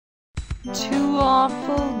Two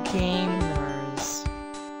awful gamers.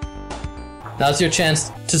 Now it's your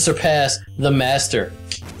chance to surpass the master.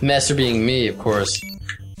 The master being me, of course.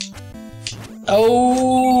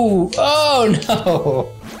 Oh! Oh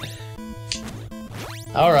no!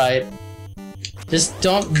 Alright. Just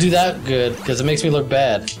don't do that good, because it makes me look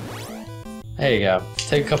bad. There you go.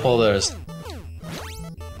 Take a couple of those.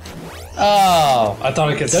 Oh! I thought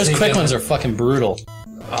I could. Those quick ones are fucking brutal.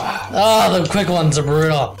 Oh, the quick ones are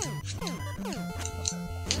brutal.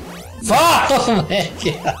 Fuck! Oh my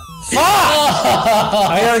god. Fuck! Oh.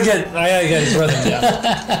 I gotta get his rhythm down.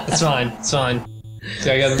 It's fine. It's fine.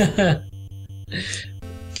 So I got him.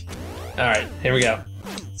 All right, here we go.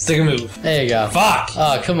 Stick a move. There you go. Fuck!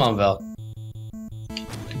 Oh, come on, Bill.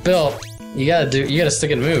 Bill, you gotta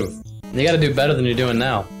stick and move. You gotta do better than you're doing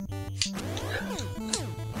now.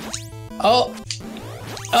 Oh!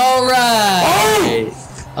 Alright! Oh!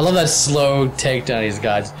 I love that slow takedown these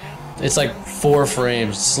guys. It's like 4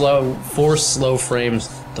 frames. 4 slow frames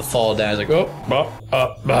to fall down. It's like, oh,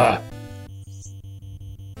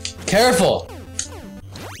 Careful!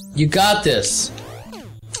 You got this.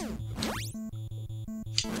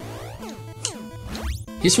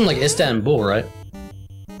 He's from like Istanbul, right?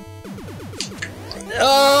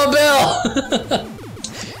 Oh, Bill!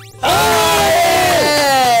 Oh,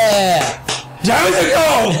 yeah! Down you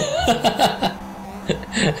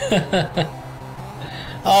go!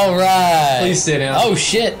 All right. Please stay down. Oh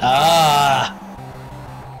shit! Ah!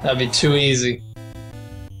 That'd be too easy.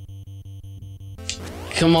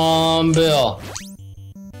 Come on, Bill.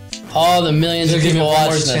 All the millions of people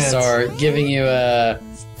watching this are giving you,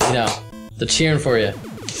 you know, the cheering for you.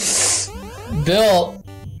 Bill.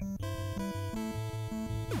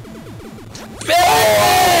 Bill!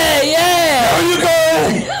 Yeah! Where you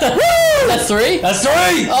going? Woo! That's 3? That's 3!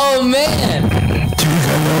 Oh man!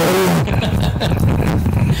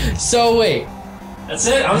 So wait. That's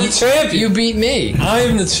it. I'm the champion. You beat me. I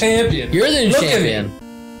am the champion. You're the Look champion. At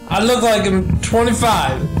me. I look like I'm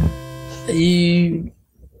 25. You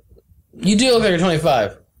do look like you're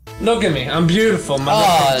 25. Look at me. I'm beautiful. My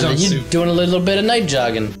Oh, jumpsuit. you're doing a little bit of night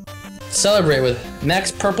jogging. Celebrate with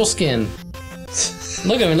Max Purple Skin.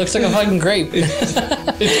 Look at me, looks like a fucking grape.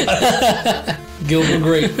 Gilbert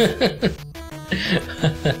Grape.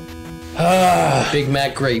 Big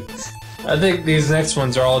Mac Grape. I think these next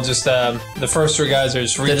ones are all just, the first 3 guys are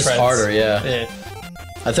just retreads. They're just harder, yeah. Yeah.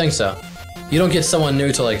 I think so. You don't get someone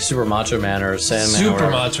new to like Super Macho Man or Sandman.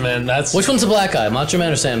 Super Macho Man, that's... Which one's the black guy, Macho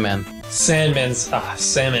Man or Sandman? Sandman's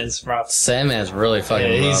rough. Sandman's really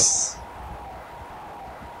fucking rough.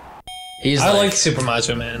 I like Super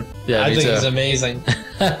Macho Man. Yeah, I think too. he's amazing.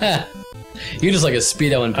 You just like a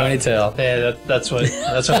Speedo and ponytail. Yeah, that's what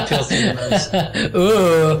appeals to me most.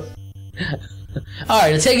 Ooh.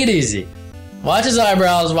 Alright, now take it easy. Watch his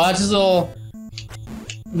eyebrows, watch his little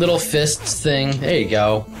fists thing. There you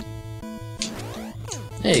go.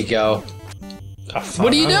 There you go. Oh, fuck.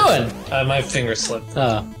 What are you doing? My finger slipped.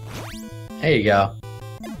 Oh. There you go.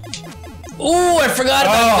 Ooh, I forgot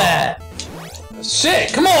about that!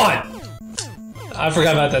 Shit, come on! I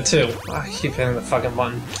forgot about that too. I keep hitting the fucking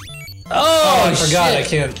button. Oh, I forgot. shit. I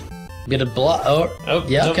can't. Get a block. Oh,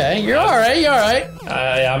 yeah, nope. okay. You're alright, you're alright.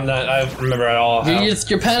 I'm not. I remember it all. You're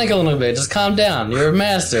panicking a little bit. Just calm down. You're a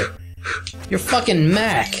master. You're fucking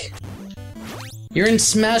Mac. You're in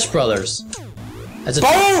Smash Brothers. As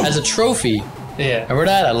a trophy. Yeah. Remember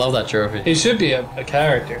that? I love that trophy. He should be a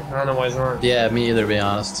character. I don't know why he's not. Yeah, me either, to be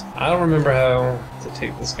honest. I don't remember how to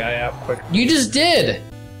take this guy out quick. You just did!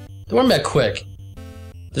 Don't worry about quick.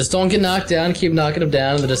 Just don't get knocked down, keep knocking him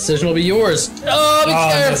down, and the decision will be yours. Oh, be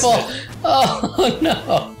careful! Oh,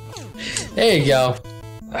 no. There you go.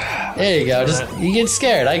 There you go. Just, you get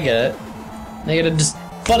scared, I get it. Now you gotta just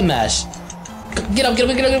button mash. Get up, get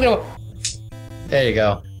up, get up, get up! There you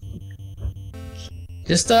go.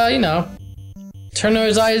 Just, you know, turn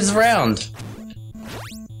those eyes around.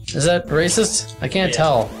 Is that racist? I can't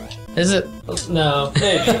tell. Is it? No,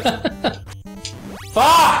 maybe.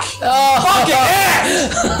 Fuck! Oh.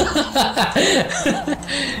 Fucking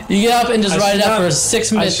You get up and just ride it out for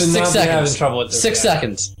 6 minutes, 6 seconds. Having trouble with this 6 guy.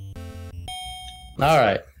 seconds.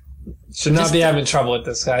 Alright. Should not be having trouble with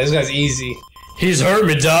this guy. This guy's easy. He's hurt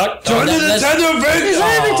me, Doc. Join the Nintendo fan He's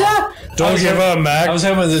hurt me, Doc. Don't give up, Mac. I was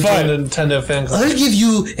having the join the Nintendo fan club. I'll give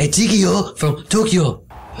you a Tigio from Tokyo.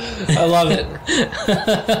 I love it.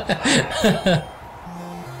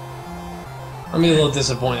 I'm gonna be a little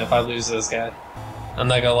disappointed if I lose this guy. I'm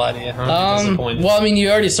not gonna lie to you. I'm gonna be disappointed. Well, I mean, you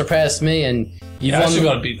already surpassed me, and you've won. I should be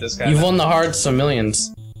able to beat this guy. You've won the hearts of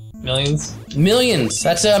millions. Millions? Millions.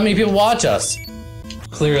 That's how many people watch us.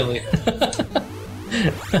 Clearly.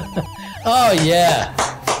 Oh yeah.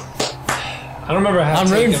 don't remember how. I'm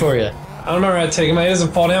to take rooting him. for you. I don't remember how to take him. He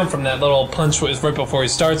doesn't fall down from that little punch right before he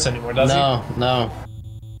starts anymore, does he? No.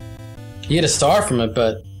 You get a star from it,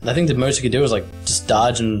 but I think the most you could do is like just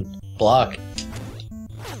dodge and block.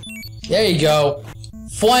 There you go.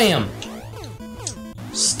 Fwam!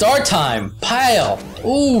 Start time! Pile!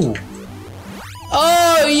 Ooh!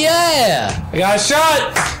 Oh yeah! I got a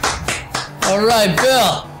shot! Alright,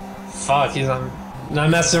 Bill! Fuck, he's not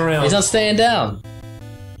messing around. He's not staying down.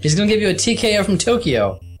 He's gonna give you a TKO from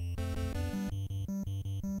Tokyo.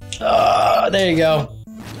 There you go.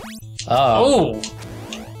 Oh!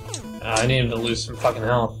 I need him to lose some fucking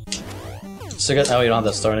health. So you don't have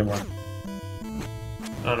that star anymore.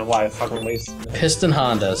 I don't know why I fucking wasted it. Piston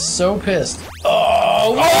Honda, so pissed.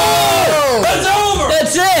 Oh! That's over!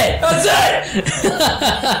 That's it! That's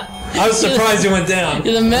it! I was surprised you went down.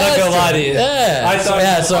 You're the master. Not gonna lie to you. Yeah. I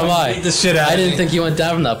thought so am I. Beat the shit out I of didn't me. think you went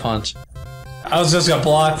down from that punch. I was just gonna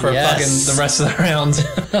block for fucking the rest of the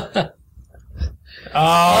round.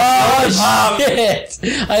 Oh shit!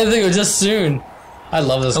 I didn't think it was just soon. I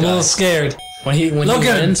love this guy. I'm a little scared. When he Look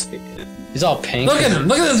at wins, he's all pink. Look at him!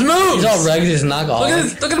 Look at his moves! He's all red. He's an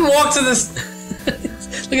alcoholic. Look at him walk to this.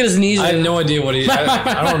 Look at his knees. I have no idea what he.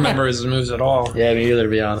 I don't remember his moves at all. Yeah, me either, to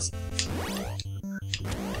be honest.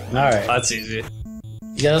 Alright. That's easy.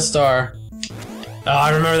 You got a star. Oh,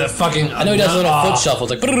 I remember that fucking. I know he does a little foot shuffle.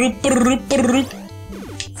 It's like.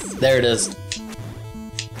 There it is.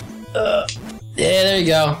 Yeah, there you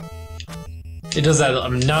go. He does that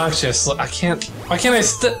obnoxious. I can't. Why can't I? I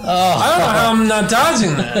don't know Oh. how I'm not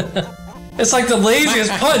dodging that. It's like the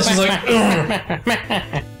laziest punch. He's like.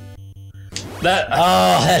 That.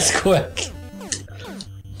 Oh, that's quick.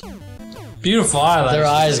 Beautiful eyelash. Their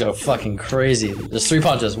eyes go fucking crazy. There's 3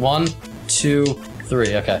 punches. 1, 2,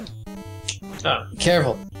 3. Okay. Oh.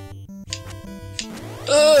 Careful.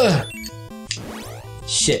 Ugh.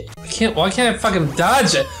 Shit. Why can't I fucking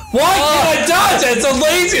dodge it? Why can't I dodge it? It's the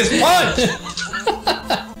laziest punch!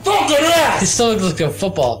 Fucking He ass! still looks like a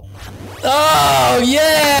football. Oh,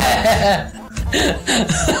 yeah!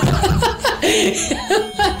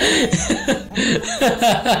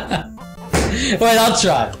 Wait, I'll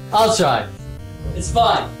try. It's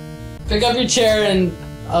fine. Pick up your chair and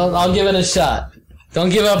I'll give it a shot. Don't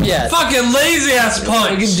give up yet. Fucking lazy ass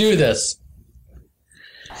punch! We can do this.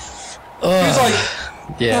 He's like,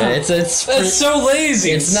 yeah, it's that's so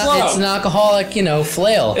lazy. it's slow. not. It's an alcoholic,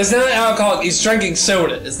 flail. It's not alcohol. He's drinking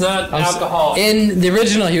soda. It's not alcohol. In the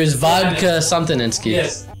original, he was vodka something-insky.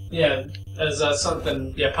 Yes. Yeah. As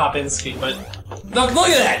something. Yeah, Popinski. But look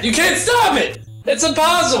at that. You can't stop it. It's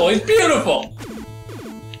impossible. He's beautiful.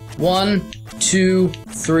 1, 2,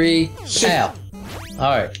 3. Ow.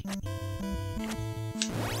 All right.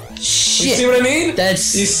 Shit. You see what I mean? You That's.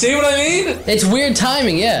 see what I mean? It's weird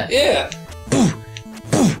timing. Yeah. Yeah.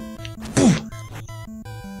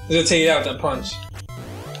 He's gonna take it out with that punch.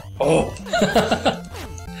 Oh.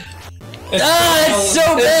 It's so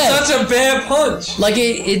bad. It's such a bad punch. Like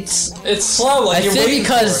it's. It's slow. Like I you're think waiting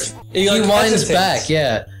because for it. he like, winds hesitates. back.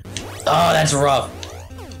 Yeah. Oh, that's rough.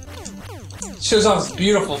 Shows off his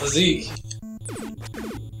beautiful physique.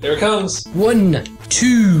 Here it comes. 1,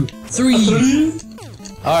 2, 3.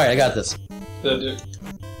 All right, I got this.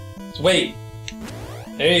 Just wait.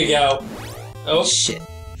 There you go. Oh Shit.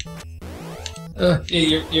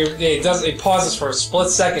 it pauses for a split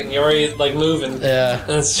second. You're already like moving, Yeah.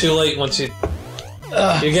 and it's too late once you're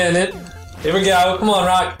getting it. Here we go. Come on,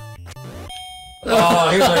 Rock. Oh,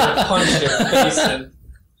 he was ready to punch your face in.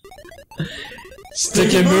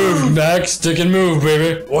 Stick and move, Max. Stick and move,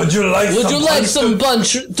 baby. Would you like Would you like some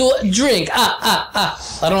drink? I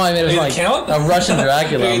don't know why I made it like count? a Russian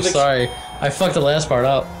Dracula. I'm Like- sorry. I fucked the last part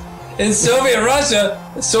up. In Soviet Russia,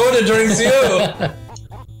 soda drinks you.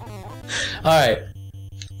 Alright.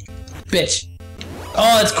 Bitch.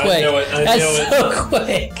 Oh, that's quick. I knew it. That's so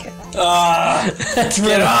quick. That's Get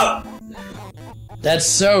really- up! That's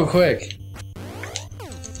so quick.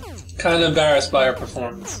 Kind of embarrassed by our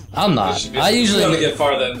performance. I'm not. I We usually gotta get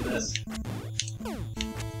farther than this.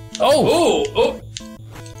 Oh! Oh! Oh!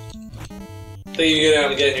 Think you get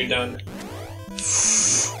out again, you're done.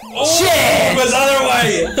 Oh, Shit! But the other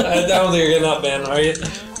way! I don't think you're getting up, man, are you?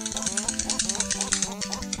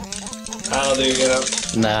 I don't think you're getting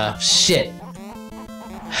up. Nah. Shit.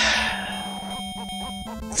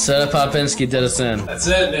 Soda Popinski did us in. That's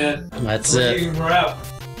it, man. That's it. We're out.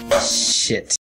 Shit.